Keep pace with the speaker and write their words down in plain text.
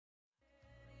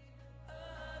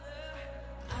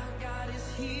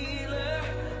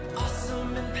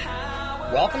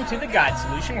Welcome to The God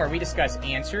Solution, where we discuss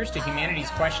answers to humanity's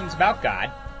questions about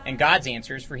God and God's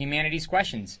answers for humanity's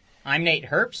questions. I'm Nate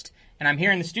Herbst, and I'm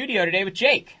here in the studio today with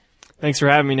Jake. Thanks for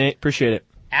having me, Nate. Appreciate it.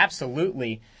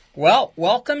 Absolutely. Well,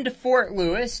 welcome to Fort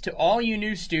Lewis to all you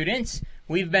new students.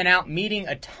 We've been out meeting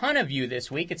a ton of you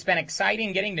this week. It's been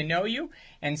exciting getting to know you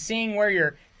and seeing where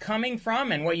you're coming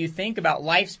from and what you think about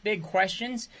life's big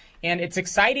questions. And it's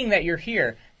exciting that you're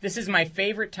here. This is my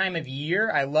favorite time of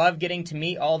year. I love getting to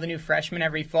meet all the new freshmen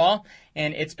every fall,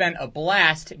 and it's been a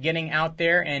blast getting out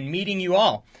there and meeting you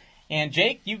all. And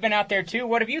Jake, you've been out there too.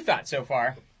 What have you thought so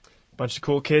far? Bunch of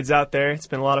cool kids out there. It's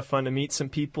been a lot of fun to meet some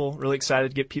people. Really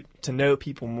excited to get to know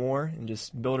people more and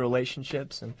just build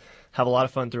relationships and have a lot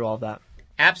of fun through all of that.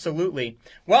 Absolutely.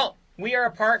 Well, we are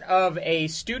a part of a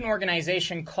student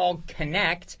organization called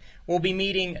Connect. We'll be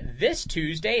meeting this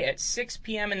Tuesday at 6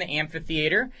 p.m. in the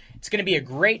amphitheater. It's going to be a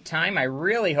great time. I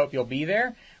really hope you'll be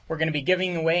there. We're going to be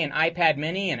giving away an iPad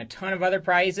mini and a ton of other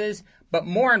prizes. But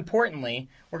more importantly,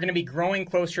 we're going to be growing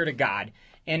closer to God.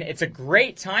 And it's a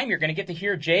great time. You're going to get to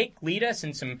hear Jake lead us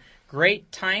in some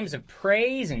great times of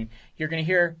praise. And you're going to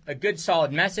hear a good,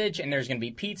 solid message. And there's going to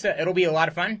be pizza. It'll be a lot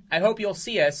of fun. I hope you'll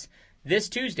see us this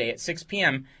Tuesday at 6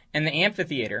 p.m. in the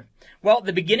amphitheater. Well,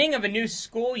 the beginning of a new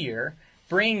school year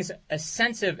brings a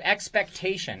sense of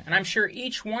expectation. And I'm sure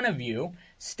each one of you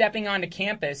stepping onto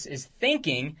campus is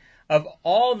thinking of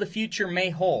all the future may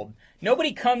hold.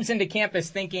 Nobody comes into campus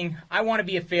thinking, I want to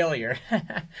be a failure.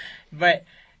 But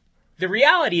the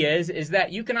reality is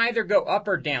that you can either go up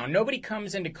or down. Nobody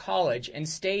comes into college and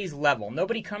stays level.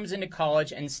 Nobody comes into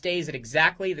college and stays at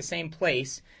exactly the same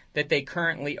place that they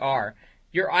currently are.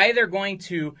 You're either going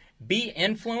to be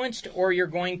influenced or you're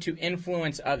going to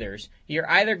influence others. You're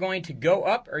either going to go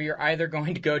up or you're either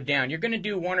going to go down. You're going to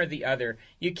do one or the other.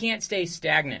 You can't stay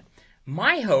stagnant.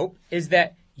 My hope is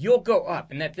that you'll go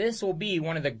up and that this will be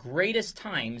one of the greatest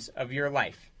times of your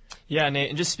life. Yeah, Nate,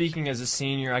 and just speaking as a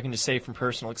senior, I can just say from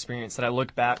personal experience that I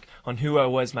look back on who I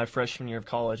was my freshman year of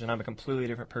college, and I'm a completely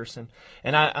different person.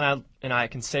 And I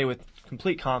can say with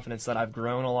complete confidence that I've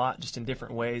grown a lot just in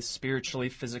different ways, spiritually,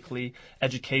 physically,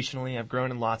 educationally. I've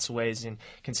grown in lots of ways and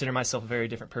consider myself a very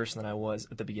different person than I was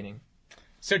at the beginning.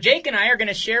 So Jake and I are going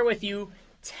to share with you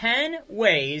 10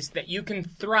 ways that you can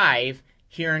thrive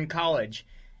here in college.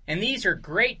 And these are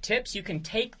great tips. You can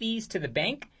take these to the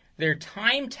bank. They're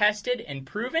time-tested and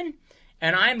proven,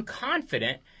 and I'm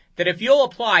confident that if you'll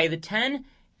apply the 10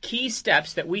 key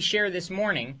steps that we share this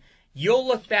morning, you'll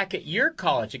look back at your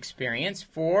college experience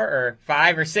 4 or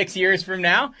 5 or 6 years from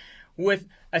now with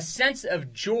a sense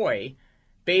of joy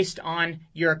based on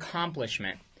your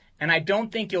accomplishment. And I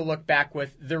don't think you'll look back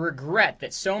with the regret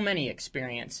that so many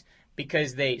experience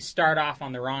because they start off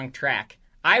on the wrong track.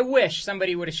 I wish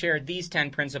somebody would have shared these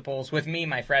 10 principles with me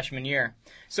my freshman year.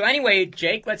 So anyway,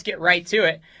 Jake, let's get right to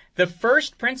it. The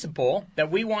first principle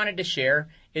that we wanted to share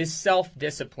is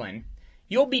self-discipline.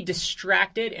 You'll be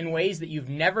distracted in ways that you've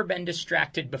never been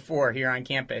distracted before here on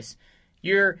campus.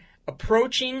 You're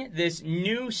approaching this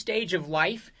new stage of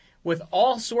life with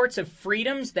all sorts of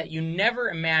freedoms that you never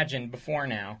imagined before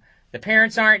now. The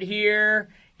parents aren't here.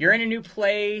 You're in a new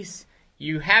place.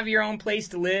 You have your own place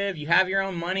to live, you have your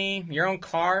own money, your own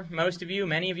car, most of you,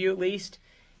 many of you at least.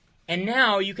 And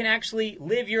now you can actually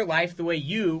live your life the way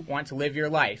you want to live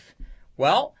your life.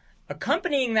 Well,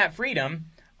 accompanying that freedom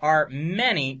are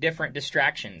many different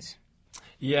distractions.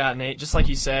 Yeah, Nate, just like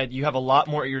you said, you have a lot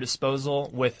more at your disposal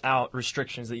without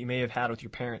restrictions that you may have had with your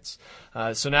parents.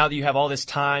 So now that you have all this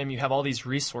time, you have all these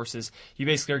resources, you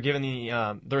basically are given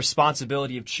the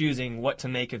responsibility of choosing what to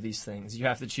make of these things. You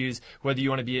have to choose whether you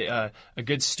want to be a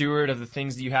good steward of the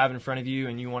things that you have in front of you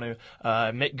and you want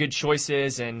to make good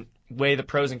choices and weigh the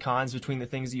pros and cons between the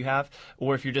things that you have,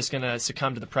 or if you're just going to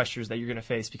succumb to the pressures that you're going to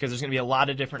face, because there's going to be a lot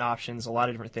of different options, a lot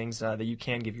of different things that you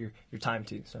can give your time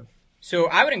to. So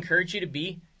I would encourage you to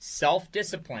be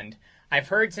self-disciplined. I've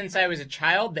heard since I was a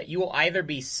child that you will either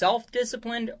be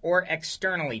self-disciplined or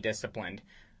externally disciplined.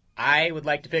 I would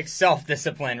like to pick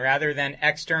self-discipline rather than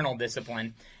external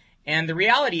discipline. And the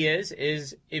reality is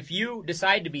if you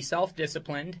decide to be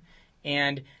self-disciplined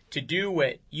and to do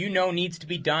what you know needs to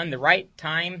be done the right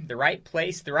time, the right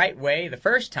place, the right way, the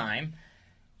first time,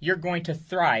 you're going to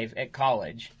thrive at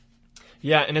college.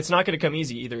 Yeah, and it's not going to come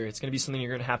easy either. It's going to be something you're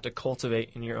going to have to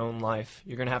cultivate in your own life.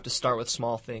 You're going to have to start with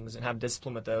small things and have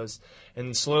discipline with those.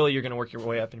 And slowly you're going to work your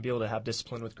way up and be able to have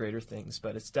discipline with greater things.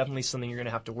 But it's definitely something you're going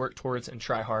to have to work towards and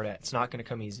try hard at. It's not going to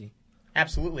come easy.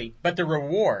 Absolutely. But the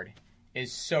reward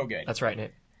is so good. That's right,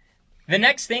 Nate. The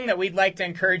next thing that we'd like to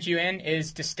encourage you in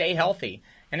is to stay healthy.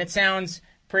 And it sounds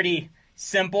pretty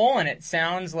simple, and it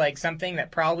sounds like something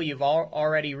that probably you've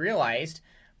already realized.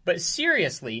 But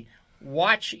seriously,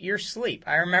 watch your sleep.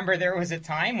 I remember there was a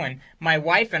time when my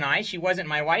wife and I, she wasn't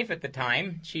my wife at the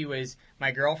time, she was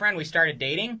my girlfriend, we started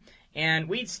dating, and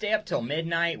we'd stay up till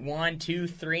midnight, 1, 2,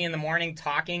 3 in the morning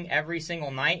talking every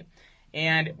single night,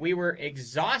 and we were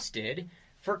exhausted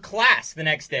for class the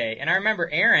next day. And I remember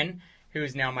Erin, who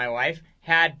is now my wife,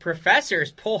 had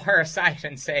professors pull her aside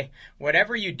and say,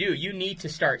 whatever you do, you need to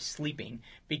start sleeping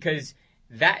because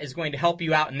that is going to help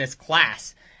you out in this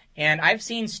class. And I've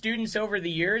seen students over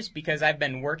the years, because I've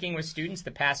been working with students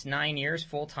the past 9 years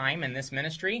full-time in this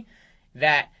ministry,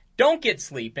 that don't get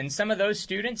sleep. And some of those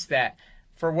students that,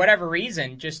 for whatever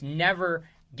reason, just never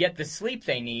get the sleep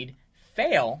they need,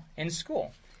 fail in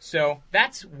school. So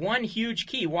that's one huge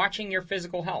key, watching your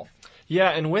physical health. Yeah,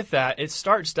 and with that, it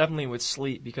starts definitely with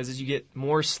sleep, because as you get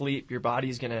more sleep, your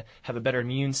body's going to have a better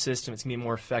immune system. It's going to be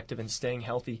more effective in staying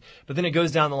healthy. But then it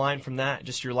goes down the line from that,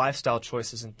 just your lifestyle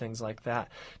choices and things like that.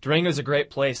 Durango's a great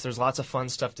place. There's lots of fun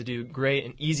stuff to do, great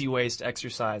and easy ways to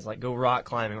exercise, like go rock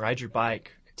climbing, ride your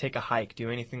bike, take a hike,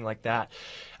 do anything like that,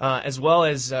 as well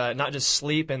as not just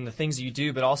sleep and the things you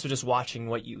do, but also just watching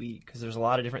what you eat, because there's a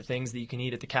lot of different things that you can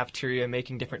eat at the cafeteria,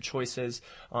 making different choices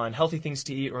on healthy things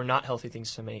to eat or not healthy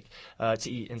things to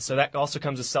eat. And so that also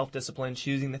comes with self-discipline,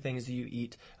 choosing the things that you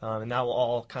eat, and that will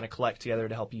all kind of collect together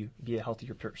to help you be a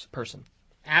healthier person.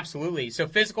 Absolutely. So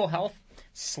physical health,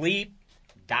 sleep,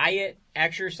 diet,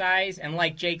 exercise, and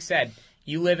like Jake said,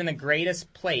 you live in the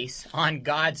greatest place on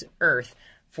God's earth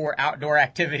for outdoor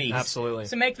activities. Absolutely.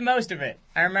 So make the most of it.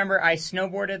 I remember I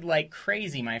snowboarded like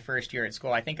crazy my first year at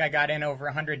school. I think I got in over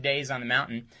 100 days on the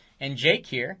mountain. And Jake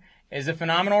here is a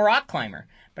phenomenal rock climber.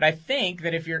 But I think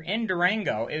that if you're in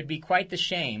Durango, it would be quite the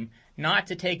shame not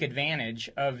to take advantage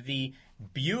of the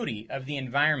beauty of the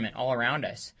environment all around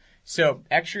us. So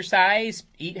exercise,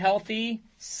 eat healthy,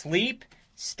 sleep,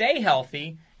 stay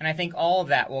healthy, and I think all of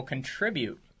that will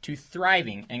contribute to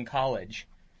thriving in college.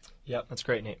 Yep, that's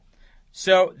great, Nate.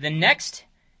 So the next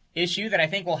issue that I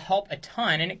think will help a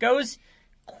ton, and it goes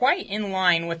quite in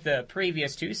line with the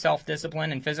previous two,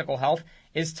 self-discipline and physical health,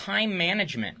 is time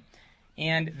management.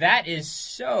 And that is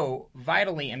so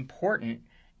vitally important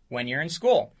when you're in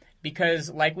school, because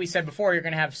like we said before, you're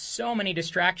going to have so many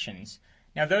distractions.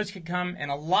 Now those could come in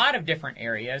a lot of different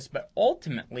areas, but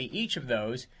ultimately each of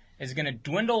those is going to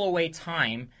dwindle away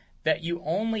time that you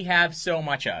only have so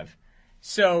much of.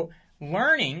 So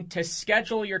learning to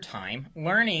schedule your time,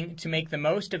 learning to make the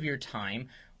most of your time,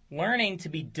 learning to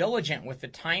be diligent with the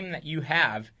time that you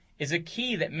have is a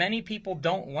key that many people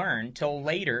don't learn till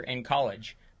later in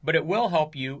college, but it will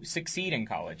help you succeed in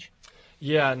college.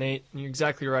 Yeah, Nate, you're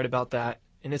exactly right about that.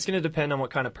 And it's going to depend on what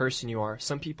kind of person you are.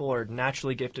 Some people are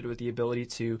naturally gifted with the ability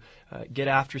to get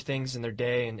after things in their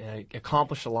day and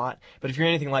accomplish a lot. But if you're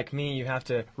anything like me, you have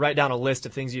to write down a list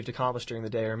of things you have to accomplish during the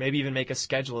day, or maybe even make a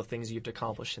schedule of things you have to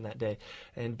accomplish in that day.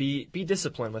 And be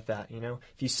disciplined with that.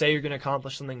 If you say you're going to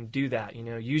accomplish something, do that.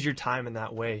 Use your time in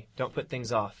that way. Don't put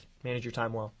things off. Manage your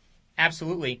time well.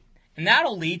 Absolutely. And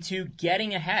that'll lead to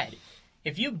getting ahead.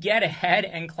 If you get ahead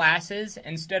in classes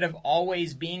instead of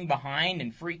always being behind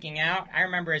and freaking out, I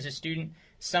remember as a student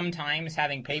sometimes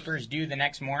having papers due the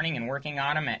next morning and working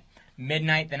on them at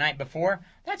midnight the night before.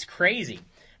 That's crazy.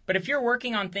 But if you're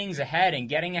working on things ahead and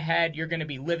getting ahead, you're going to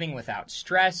be living without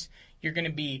stress. You're going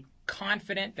to be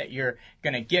confident that you're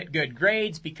going to get good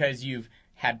grades because you've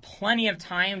had plenty of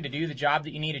time to do the job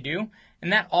that you need to do.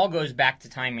 And that all goes back to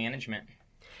time management.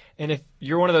 And if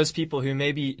you're one of those people who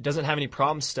maybe doesn't have any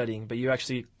problems studying, but you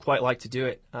actually quite like to do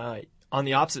it, on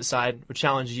the opposite side, would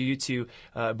challenge you to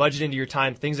budget into your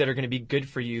time things that are going to be good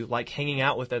for you, like hanging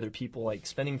out with other people, like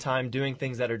spending time doing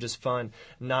things that are just fun,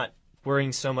 not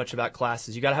worrying so much about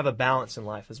classes. You got to have a balance in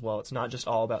life as well. It's not just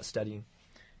all about studying.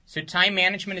 So time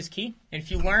management is key. And if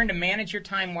you learn to manage your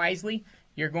time wisely,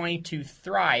 you're going to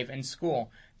thrive in school.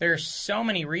 There are so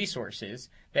many resources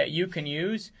that you can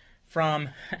use, from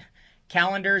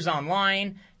calendars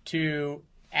online to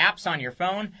apps on your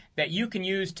phone, that you can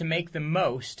use to make the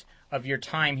most of your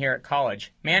time here at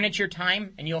college. Manage your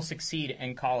time and you'll succeed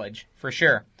in college for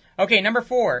sure. Okay, number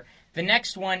 4. The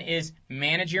next one is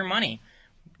manage your money.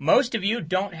 Most of you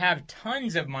don't have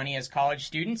tons of money as college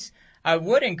students. I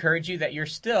would encourage you that you're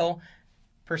still,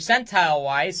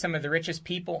 percentile-wise, some of the richest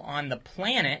people on the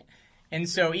planet. And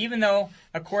so even though,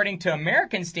 according to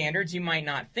American standards, you might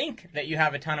not think that you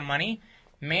have a ton of money,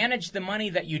 manage the money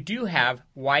that you do have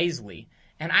wisely.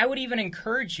 And I would even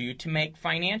encourage you to make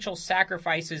financial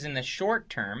sacrifices in the short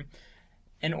term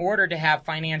in order to have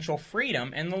financial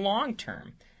freedom in the long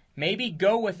term. Maybe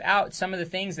go without some of the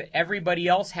things that everybody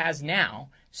else has now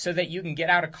so that you can get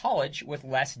out of college with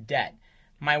less debt.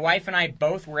 My wife and I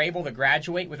both were able to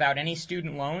graduate without any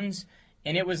student loans,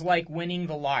 And it was like winning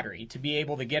the lottery to be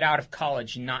able to get out of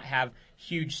college and not have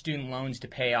huge student loans to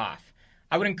pay off.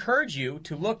 I would encourage you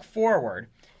to look forward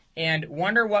and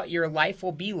wonder what your life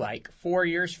will be like 4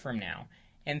 years from now.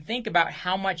 And think about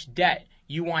how much debt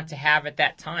you want to have at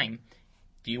that time.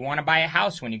 Do you want to buy a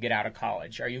house when you get out of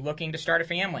college? Are you looking to start a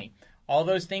family? All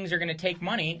those things are going to take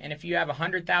money, and if you have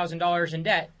 $100,000 in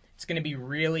debt, it's going to be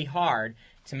really hard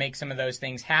to make some of those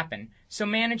things happen. So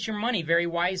manage your money very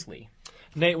wisely.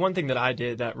 Nate, one thing that I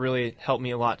did that really helped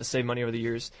me a lot to save money over the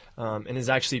years and is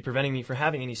actually preventing me from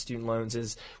having any student loans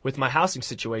is with my housing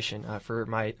situation. For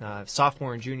my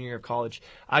sophomore and junior year of college,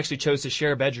 I actually chose to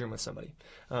share a bedroom with somebody.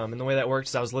 And the way that worked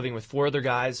is I was living with three other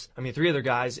guys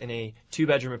in a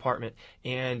 2-bedroom apartment.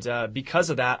 And because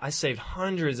of that, I saved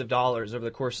hundreds of dollars over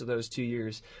the course of those 2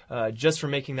 years just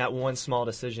from making that one small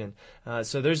decision.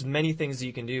 So there's many things that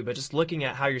you can do, but just looking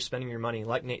at how you're spending your money,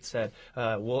 like Nate said,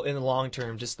 will in the long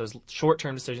term, just those short-term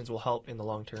decisions will help in the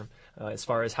long term as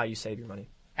far as how you save your money.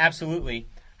 Absolutely.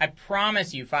 I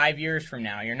promise you 5 years from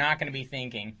now, you're not going to be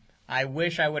thinking, I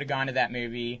wish I would have gone to that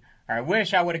movie, or I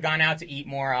wish I would have gone out to eat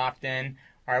more often,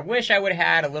 or I wish I would have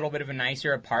had a little bit of a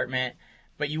nicer apartment,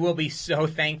 but you will be so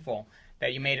thankful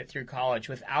that you made it through college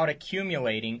without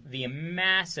accumulating the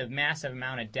massive, massive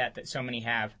amount of debt that so many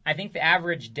have. I think the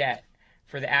average debt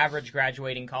for the average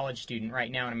graduating college student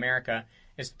right now in America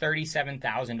is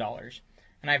 $37,000.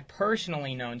 And I've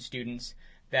personally known students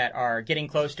that are getting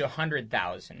close to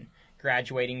 $100,000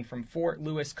 graduating from Fort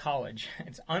Lewis College.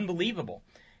 It's unbelievable.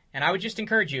 And I would just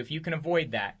encourage you, if you can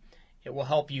avoid that, it will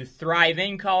help you thrive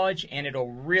in college, and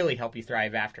it'll really help you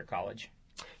thrive after college.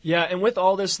 Yeah, and with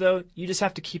all this, though, you just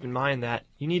have to keep in mind that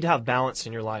you need to have balance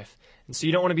in your life. And so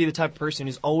you don't want to be the type of person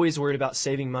who's always worried about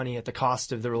saving money at the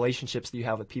cost of the relationships that you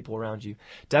have with people around you.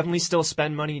 Definitely still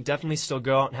spend money, definitely still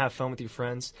go out and have fun with your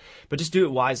friends, but just do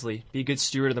it wisely. Be a good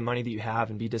steward of the money that you have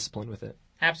and be disciplined with it.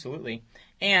 Absolutely.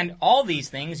 And all these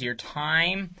things, your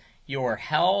time, your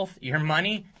health, your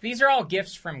money, these are all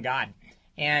gifts from God.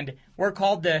 And we're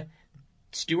called to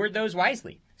steward those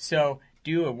wisely. So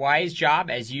do a wise job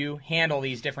as you handle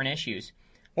these different issues.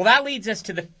 Well, that leads us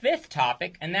to the 5th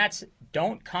topic, and that's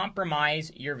don't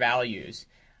compromise your values.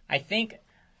 I think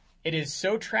it is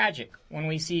so tragic when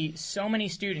we see so many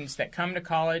students that come to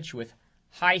college with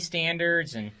high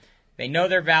standards and they know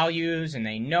their values and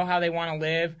they know how they want to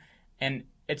live, and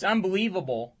it's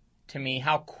unbelievable to me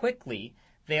how quickly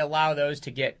they allow those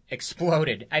to get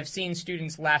exploded. I've seen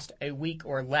students last a week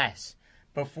or less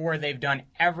before they've done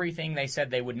everything they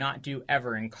said they would not do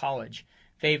ever in college.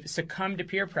 They've succumbed to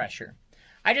peer pressure.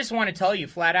 I just want to tell you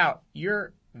flat out,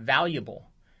 you're valuable.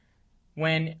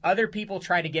 When other people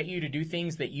try to get you to do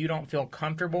things that you don't feel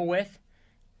comfortable with,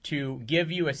 to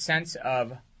give you a sense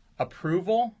of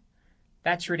approval,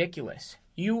 that's ridiculous.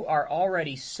 You are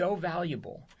already so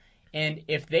valuable. And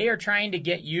if they are trying to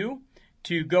get you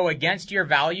to go against your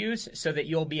values so that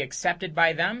you'll be accepted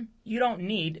by them, you don't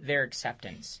need their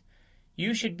acceptance.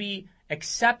 You should be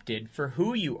accepted for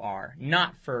who you are,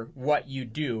 not for what you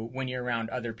do when you're around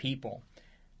other people.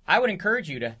 I would encourage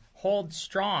you to hold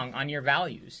strong on your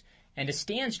values and to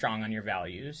stand strong on your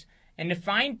values and to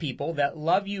find people that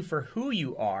love you for who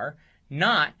you are,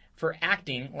 not for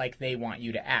acting like they want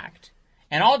you to act.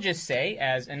 And I'll just say,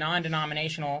 as a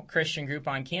non-denominational Christian group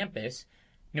on campus,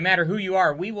 no matter who you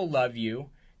are, we will love you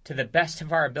to the best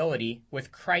of our ability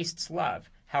with Christ's love,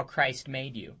 how Christ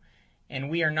made you. And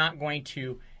we are not going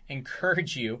to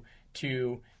encourage you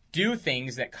to do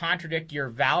things that contradict your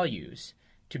values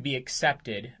to be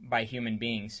accepted by human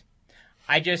beings.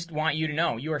 I just want you to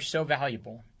know you are so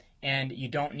valuable, and you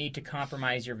don't need to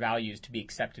compromise your values to be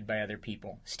accepted by other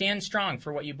people. Stand strong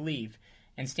for what you believe,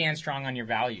 and stand strong on your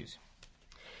values.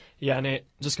 Yeah, Nate,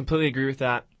 just completely agree with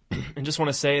that. And just want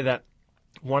to say that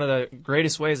one of the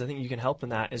greatest ways I think you can help in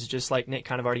that is just like Nate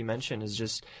kind of already mentioned, is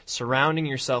just surrounding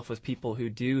yourself with people who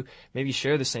do maybe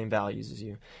share the same values as you.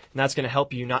 And that's going to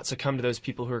help you not succumb to those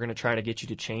people who are going to try to get you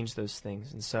to change those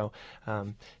things. And so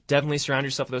definitely surround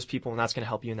yourself with those people, and that's going to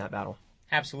help you in that battle.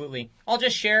 Absolutely. I'll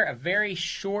just share a very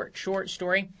short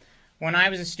story. When I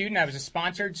was a student, I was a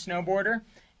sponsored snowboarder,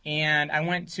 and I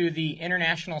went to the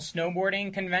International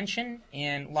Snowboarding Convention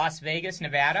in Las Vegas,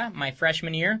 Nevada, my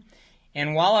freshman year.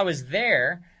 And while I was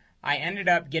there, I ended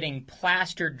up getting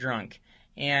plastered drunk.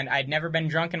 And I'd never been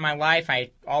drunk in my life.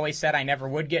 I always said I never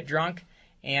would get drunk.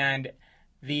 And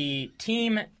the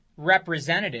team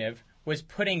representative was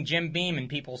putting Jim Beam in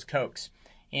people's Cokes.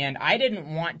 And I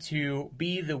didn't want to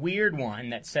be the weird one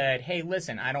that said, hey,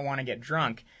 listen, I don't want to get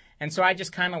drunk. And so I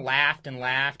just kind of laughed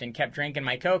and kept drinking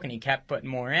my Coke, and he kept putting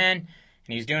more in. And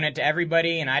he was doing it to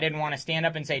everybody, and I didn't want to stand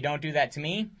up and say, don't do that to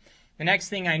me. The next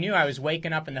thing I knew, I was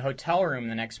waking up in the hotel room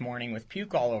the next morning with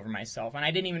puke all over myself, and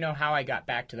I didn't even know how I got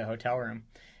back to the hotel room.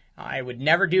 I would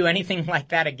never do anything like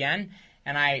that again,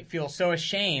 and I feel so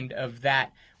ashamed of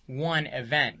that one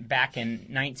event back in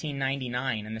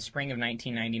 1999, in the spring of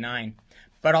 1999.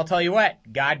 But I'll tell you what,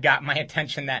 God got my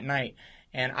attention that night,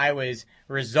 and I was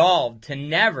resolved to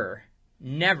never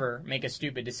make a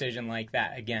stupid decision like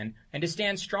that again, and to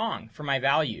stand strong for my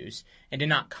values and to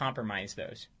not compromise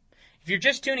those. If you're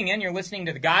just tuning in, you're listening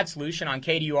to The God Solution on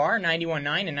KDUR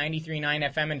 91.9 and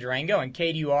 93.9 FM in Durango and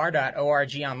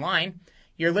KDUR.org online.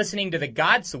 You're listening to The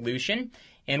God Solution,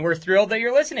 and we're thrilled that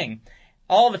you're listening.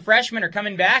 All the freshmen are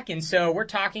coming back, and so we're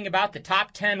talking about the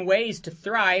top 10 ways to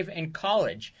thrive in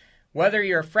college. Whether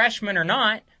you're a freshman or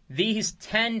not, these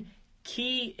 10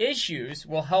 key issues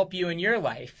will help you in your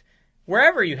life,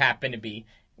 wherever you happen to be,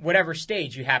 whatever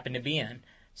stage you happen to be in.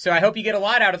 So I hope you get a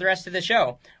lot out of the rest of the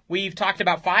show. We've talked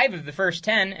about 5 of the first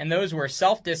 10, and those were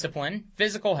self-discipline,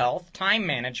 physical health, time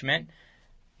management,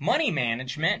 money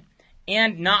management,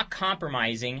 and not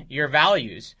compromising your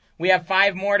values. We have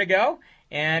 5 more to go,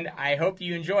 and I hope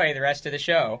you enjoy the rest of the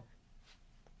show.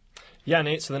 Yeah,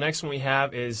 Nate, so the next one we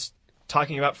have is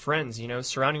talking about friends,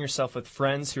 surrounding yourself with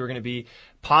friends who are going to be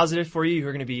positive for you, who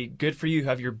are going to be good for you, who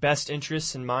have your best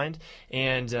interests in mind.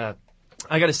 And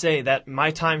I got to say that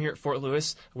my time here at Fort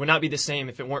Lewis would not be the same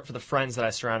if it weren't for the friends that I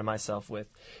surrounded myself with.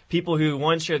 People who,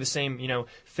 one, share the same,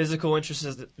 physical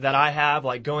interests that I have,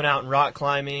 like going out and rock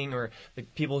climbing, or the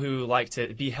people who like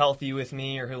to be healthy with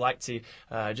me, or who like to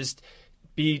just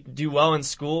do well in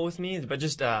school with me, but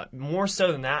just more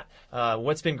so than that,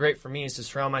 what's been great for me is to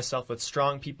surround myself with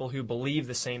strong people who believe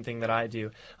the same thing that I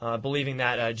do, believing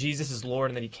that Jesus is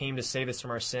Lord and that He came to save us from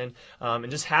our sin,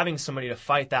 and just having somebody to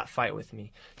fight that fight with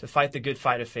me, to fight the good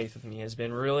fight of faith with me, has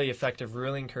been really effective,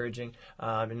 really encouraging,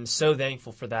 and so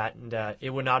thankful for that, and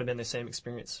it would not have been the same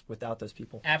experience without those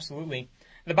people. Absolutely.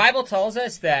 The Bible tells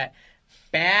us that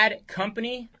bad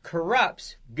company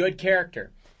corrupts good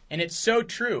character, and it's so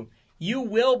true. You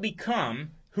will become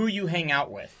who you hang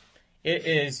out with. It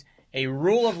is a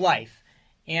rule of life.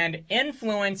 And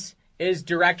influence is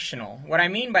directional. What I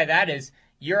mean by that is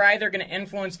you're either going to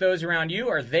influence those around you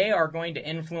or they are going to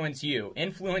influence you.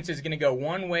 Influence is going to go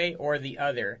one way or the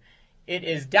other. It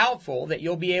is doubtful that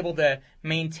you'll be able to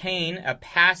maintain a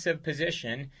passive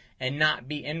position and not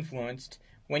be influenced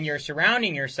when you're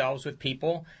surrounding yourselves with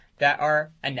people that are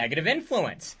a negative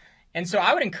influence. And so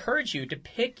I would encourage you to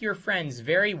pick your friends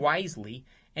very wisely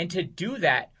and to do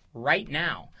that right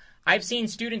now. I've seen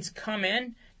students come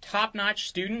in, top-notch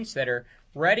students that are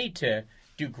ready to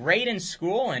do great in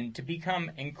school and to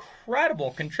become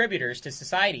incredible contributors to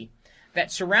society, that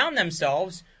surround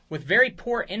themselves with very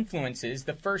poor influences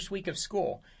the first week of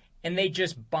school, and they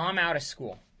just bomb out of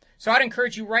school. So I'd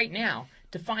encourage you right now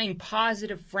to find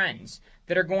positive friends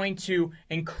that are going to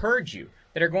encourage you,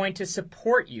 that are going to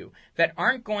support you, that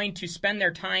aren't going to spend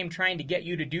their time trying to get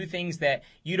you to do things that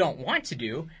you don't want to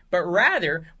do, but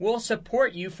rather will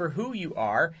support you for who you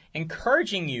are,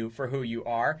 encouraging you for who you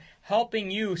are,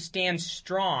 helping you stand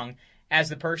strong as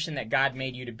the person that God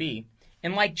made you to be.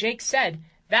 And like Jake said,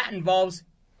 that involves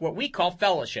what we call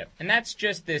fellowship. And that's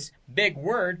just this big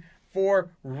word for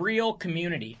real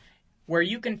community, where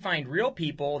you can find real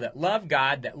people that love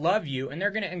God, that love you, and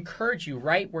they're going to encourage you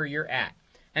right where you're at.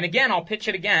 And again, I'll pitch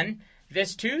it again.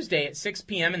 This Tuesday at 6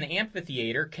 p.m. in the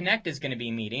amphitheater, Connect is going to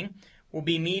be meeting. We'll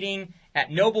be meeting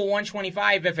at Noble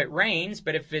 125 if it rains,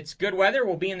 but if it's good weather,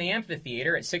 we'll be in the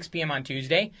amphitheater at 6 p.m. on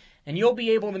Tuesday. And you'll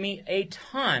be able to meet a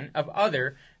ton of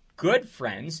other good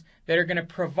friends that are going to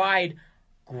provide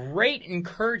great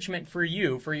encouragement for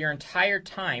you for your entire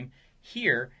time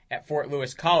here at Fort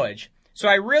Lewis College. So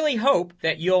I really hope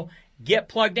that you'll get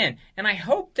plugged in, and I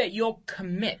hope that you'll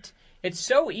commit. It's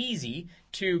so easy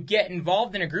to get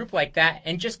involved in a group like that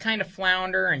and just kind of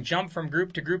flounder and jump from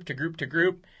group to group to group to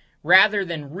group rather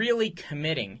than really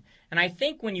committing. And I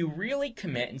think when you really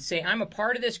commit and say, I'm a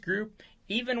part of this group,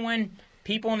 even when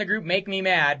people in the group make me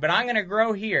mad, but I'm going to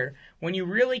grow here, when you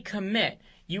really commit,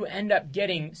 you end up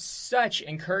getting such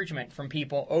encouragement from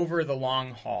people over the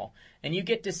long haul. And you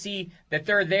get to see that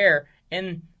they're there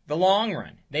in the long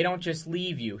run. They don't just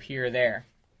leave you here or there.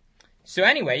 So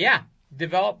anyway, yeah.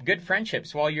 Develop good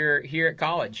friendships while you're here at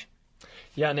college.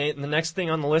 Yeah, Nate, and the next thing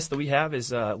on the list that we have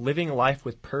is living a life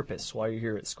with purpose while you're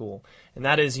here at school. And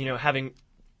that is, having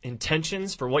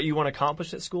intentions for what you want to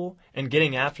accomplish at school and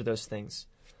getting after those things.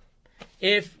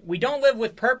 If we don't live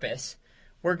with purpose,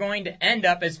 we're going to end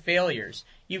up as failures.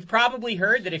 You've probably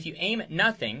heard that if you aim at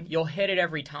nothing, you'll hit it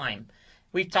every time.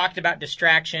 We've talked about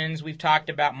distractions. We've talked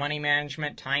about money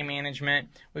management, time management.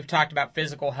 We've talked about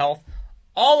physical health.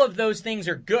 All of those things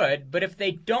are good, but if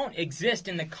they don't exist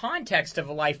in the context of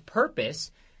a life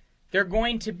purpose, they're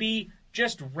going to be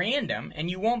just random, and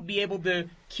you won't be able to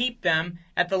keep them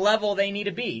at the level they need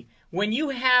to be. When you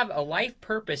have a life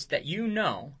purpose that you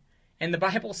know, and the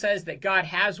Bible says that God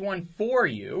has one for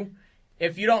you,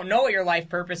 if you don't know what your life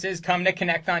purpose is, come to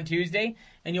Connect on Tuesday,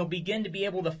 and you'll begin to be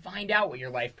able to find out what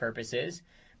your life purpose is.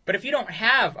 But if you don't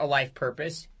have a life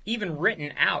purpose, even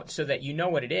written out so that you know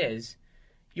what it is,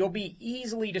 you'll be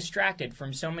easily distracted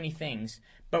from so many things.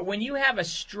 But when you have a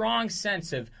strong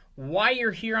sense of why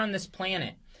you're here on this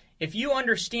planet, if you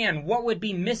understand what would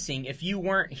be missing if you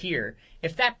weren't here,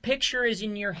 if that picture is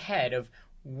in your head of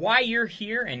why you're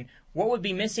here and what would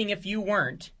be missing if you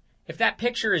weren't, if that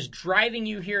picture is driving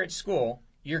you here at school,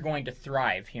 you're going to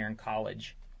thrive here in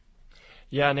college.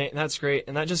 Yeah, Nate, that's great.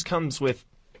 And that just comes with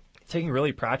taking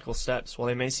really practical steps. While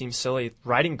they may seem silly,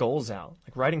 writing goals out,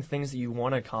 like writing things that you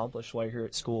want to accomplish while you're here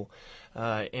at school,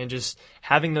 and just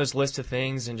having those lists of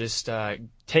things and just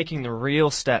taking the real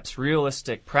steps,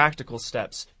 realistic, practical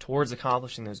steps towards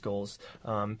accomplishing those goals.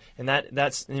 And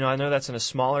that's, I know that's in a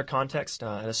smaller context, in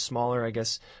a smaller, I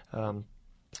guess,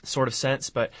 sort of sense,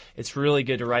 but it's really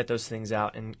good to write those things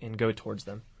out and go towards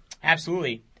them.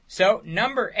 Absolutely. So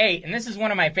number 8, and this is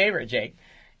one of my favorite, Jake,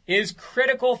 is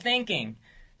critical thinking.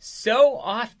 So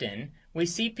often we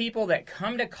see people that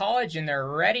come to college and they're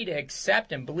ready to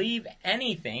accept and believe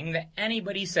anything that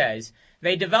anybody says.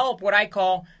 They develop what I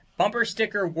call bumper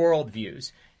sticker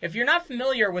worldviews. If you're not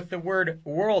familiar with the word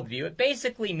worldview, it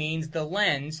basically means the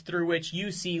lens through which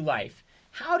you see life.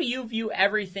 How do you view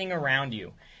everything around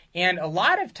you? And a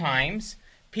lot of times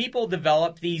people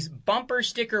develop these bumper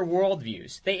sticker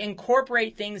worldviews. They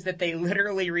incorporate things that they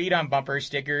literally read on bumper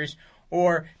stickers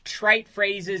or trite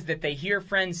phrases that they hear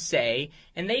friends say,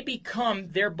 and they become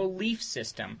their belief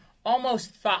system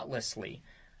almost thoughtlessly.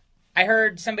 I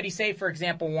heard somebody say, for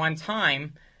example, one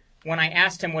time when I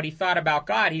asked him what he thought about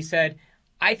God, he said,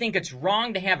 "I think it's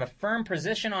wrong to have a firm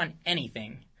position on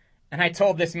anything." And I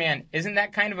told this man, "Isn't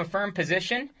that kind of a firm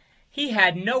position?" He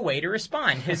had no way to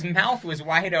respond. His mouth was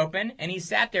wide open, and he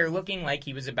sat there looking like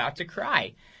he was about to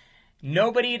cry.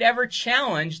 Nobody had ever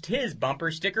challenged his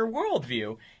bumper sticker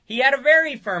worldview. He had a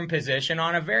very firm position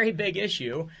on a very big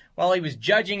issue while he was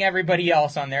judging everybody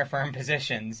else on their firm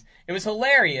positions. It was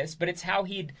hilarious, but it's how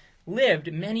he'd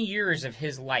lived many years of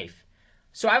his life.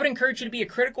 So I would encourage you to be a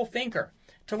critical thinker,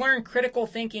 to learn critical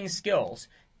thinking skills,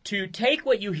 to take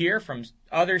what you hear from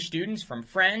other students, from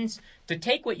friends, to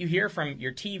take what you hear from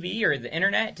your TV or the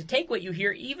internet, to take what you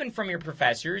hear even from your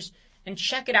professors and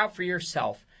check it out for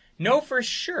yourself. Know for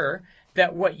sure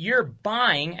that what you're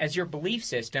buying as your belief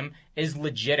system is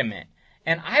legitimate.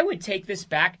 And I would take this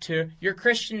back to your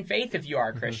Christian faith if you are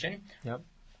a Christian. Yep.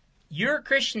 Your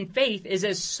Christian faith is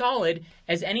as solid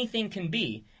as anything can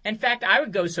be. In fact, I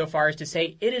would go so far as to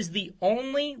say it is the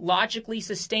only logically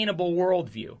sustainable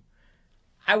worldview.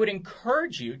 I would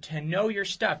encourage you to know your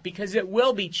stuff because it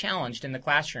will be challenged in the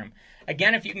classroom.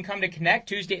 Again, if you can come to Connect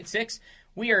Tuesday at 6,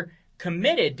 we are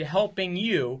committed to helping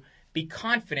you be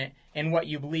confident in what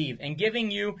you believe and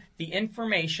giving you the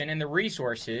information and the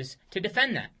resources to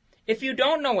defend that. If you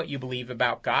don't know what you believe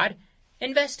about God,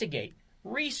 investigate,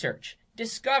 research,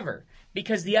 discover,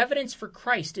 because the evidence for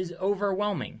Christ is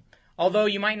overwhelming. Although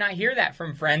you might not hear that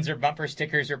from friends or bumper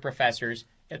stickers or professors,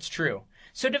 it's true.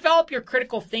 So develop your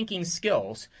critical thinking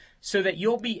skills so that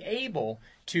you'll be able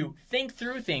to think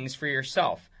through things for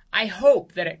yourself. I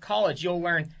hope that at college you'll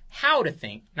learn how to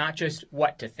think, not just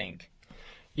what to think.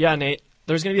 Yeah, Nate,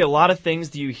 there's going to be a lot of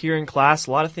things that you hear in class,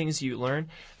 a lot of things you learn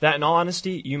that, in all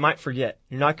honesty, you might forget.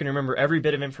 You're not going to remember every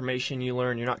bit of information you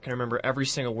learn. You're not going to remember every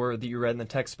single word that you read in the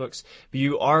textbooks. But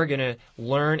you are going to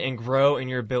learn and grow in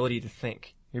your ability to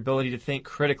think, your ability to think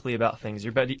critically about things,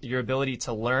 your ability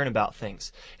to learn about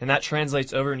things. And that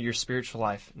translates over into your spiritual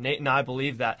life. Nate and I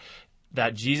believe that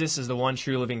Jesus is the one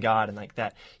true living God and like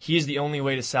that He is the only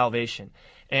way to salvation.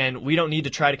 And we don't need to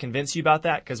try to convince you about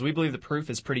that because we believe the proof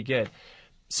is pretty good.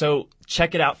 So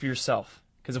check it out for yourself,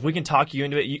 because if we can talk you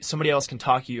into it, somebody else can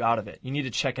talk you out of it. You need to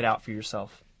check it out for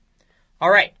yourself. All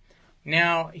right.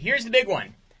 Now, here's the big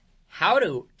one. How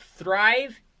to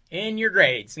thrive in your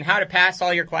grades and how to pass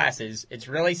all your classes. It's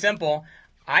really simple.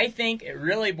 I think it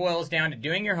really boils down to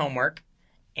doing your homework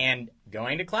and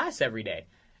going to class every day.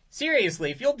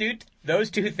 Seriously, if you'll do those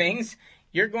two things,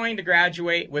 you're going to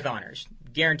graduate with honors.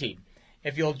 Guaranteed.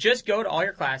 If you'll just go to all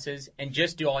your classes and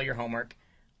just do all your homework,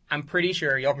 I'm pretty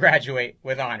sure you'll graduate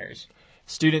with honors.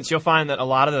 Students, you'll find that a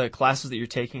lot of the classes that you're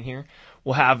taking here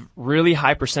will have really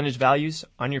high percentage values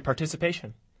on your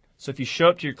participation. So if you show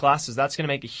up to your classes, that's going to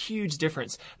make a huge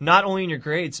difference, not only in your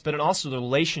grades, but in also the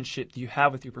relationship that you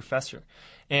have with your professor.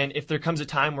 And if there comes a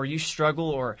time where you struggle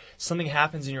or something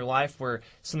happens in your life where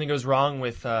something goes wrong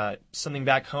with something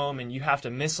back home and you have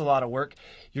to miss a lot of work,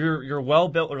 your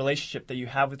well-built relationship that you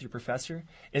have with your professor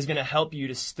is going to help you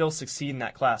to still succeed in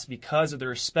that class because of the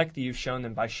respect that you've shown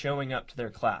them by showing up to their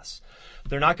class.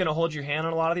 They're not going to hold your hand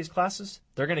on a lot of these classes.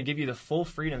 They're going to give you the full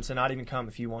freedom to not even come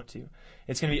if you want to.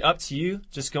 It's going to be up to you,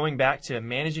 just going back to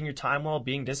managing your time well,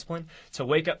 being disciplined, to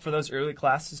wake up for those early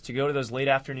classes, to go to those late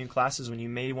afternoon classes when you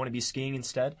may want to be skiing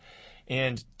instead,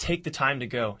 and take the time to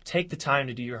go. Take the time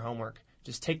to do your homework.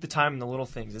 Just take the time in the little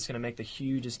things. It's going to make the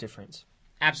hugest difference.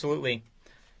 Absolutely.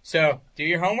 So do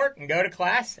your homework and go to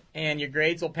class, and your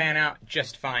grades will pan out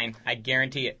just fine. I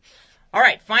guarantee it. All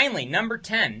right, finally, number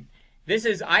 10. This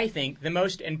is, I think, the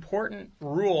most important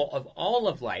rule of all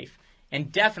of life,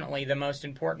 and definitely the most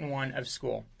important one of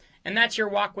school. And that's your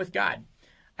walk with God.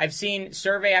 I've seen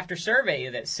survey after survey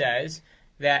that says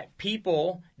that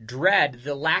people dread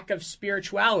the lack of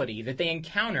spirituality that they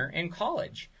encounter in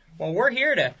college. Well, we're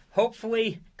here to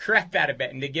hopefully correct that a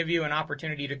bit and to give you an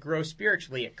opportunity to grow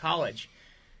spiritually at college.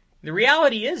 The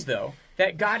reality is, though,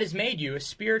 that God has made you a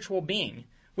spiritual being.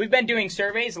 We've been doing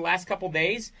surveys the last couple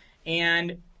days,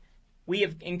 and we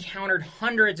have encountered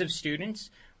hundreds of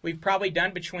students. We've probably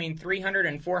done between 300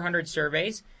 and 400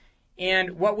 surveys.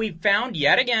 And what we've found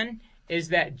yet again is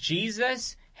that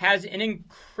Jesus has an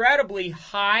incredibly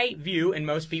high view in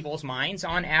most people's minds,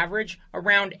 on average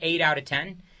around 8 out of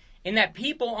 10, in that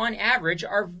people on average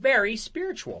are very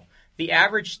spiritual. The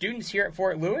average students here at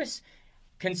Fort Lewis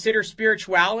consider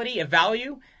spirituality a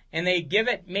value, and they give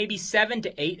it maybe 7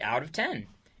 to 8 out of 10.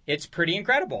 It's pretty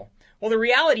incredible. Well, the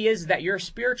reality is that you're a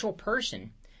spiritual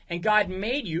person, and God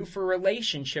made you for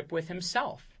relationship with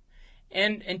himself.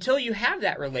 And until you have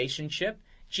that relationship,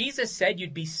 Jesus said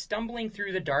you'd be stumbling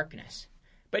through the darkness.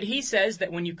 But he says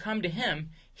that when you come to him,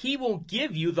 he will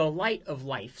give you the light of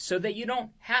life so that you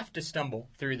don't have to stumble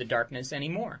through the darkness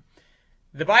anymore.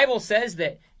 The Bible says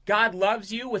that God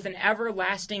loves you with an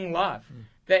everlasting love,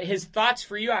 that his thoughts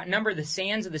for you outnumber the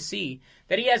sands of the sea,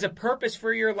 that he has a purpose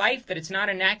for your life, that it's not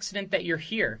an accident that you're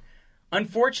here.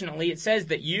 Unfortunately, it says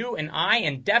that you and I,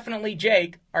 and definitely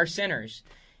Jake, are sinners.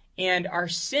 And our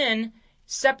sin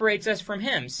separates us from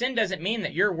him. Sin doesn't mean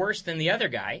that you're worse than the other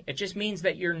guy. It just means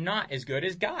that you're not as good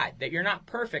as God, that you're not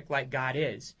perfect like God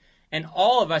is. And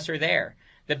all of us are there.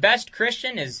 The best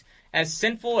Christian is as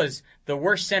sinful as the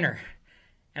worst sinner.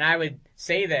 And I would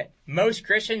say that most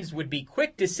Christians would be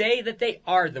quick to say that they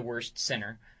are the worst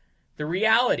sinner. The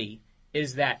reality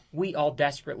is that we all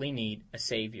desperately need a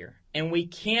Savior. And we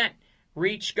can't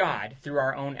reach God through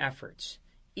our own efforts,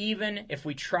 even if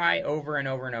we try over and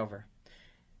over and over.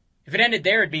 If it ended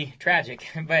there, it'd be tragic.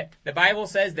 But the Bible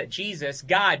says that Jesus,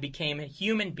 God, became a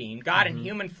human being, God in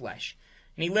human flesh.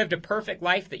 And he lived a perfect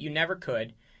life that you never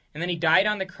could. And then he died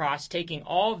on the cross, taking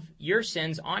all of your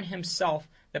sins on himself.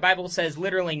 The Bible says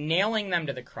literally nailing them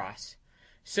to the cross,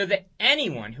 so that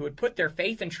anyone who would put their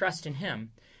faith and trust in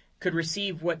him could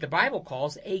receive what the Bible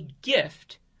calls a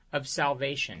gift of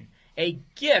salvation, a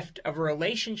gift of a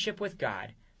relationship with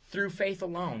God through faith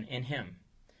alone in him.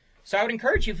 So I would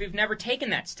encourage you, if you've never taken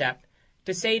that step,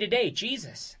 to say today,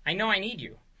 Jesus, I know I need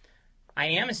you. I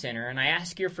am a sinner, and I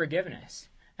ask your forgiveness.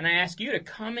 And I ask you to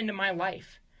come into my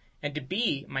life and to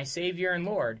be my Savior and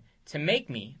Lord, to make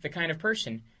me the kind of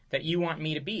person that you want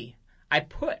me to be. I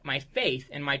put my faith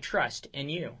and my trust in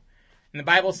you. And the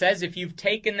Bible says if you've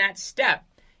taken that step,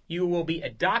 you will be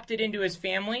adopted into his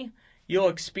family. You'll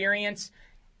experience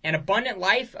an abundant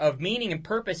life of meaning and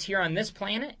purpose here on this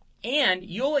planet, and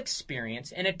you'll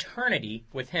experience an eternity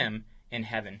with him in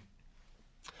heaven.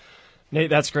 Nate,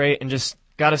 that's great. And just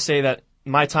got to say that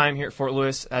my time here at Fort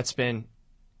Lewis, that's been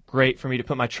great for me to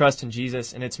put my trust in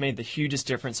Jesus, and it's made the hugest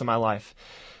difference in my life.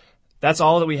 That's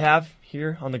all that we have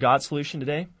here on the God Solution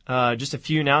today. Just a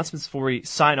few announcements before we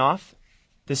sign off.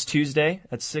 This Tuesday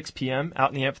at 6 p.m. out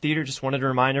in the amphitheater, just wanted to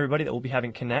remind everybody that we'll be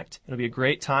having Connect. It'll be a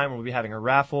great time. We'll be having a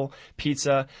raffle,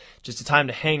 pizza, just a time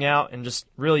to hang out and just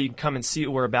really come and see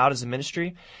what we're about as a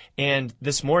ministry. And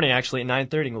this morning, actually, at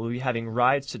 9:30, we'll be having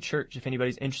rides to church if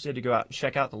anybody's interested to go out and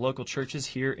check out the local churches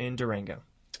here in Durango.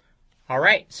 All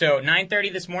right, so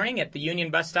 9:30 this morning at the Union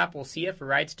Bus Stop, we'll see you for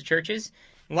rides to churches.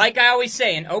 Like I always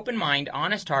say, an open mind,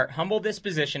 honest heart, humble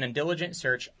disposition, and diligent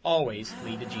search always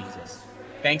lead to Jesus.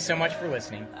 Thanks so much for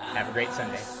listening. Have a great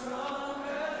Sunday.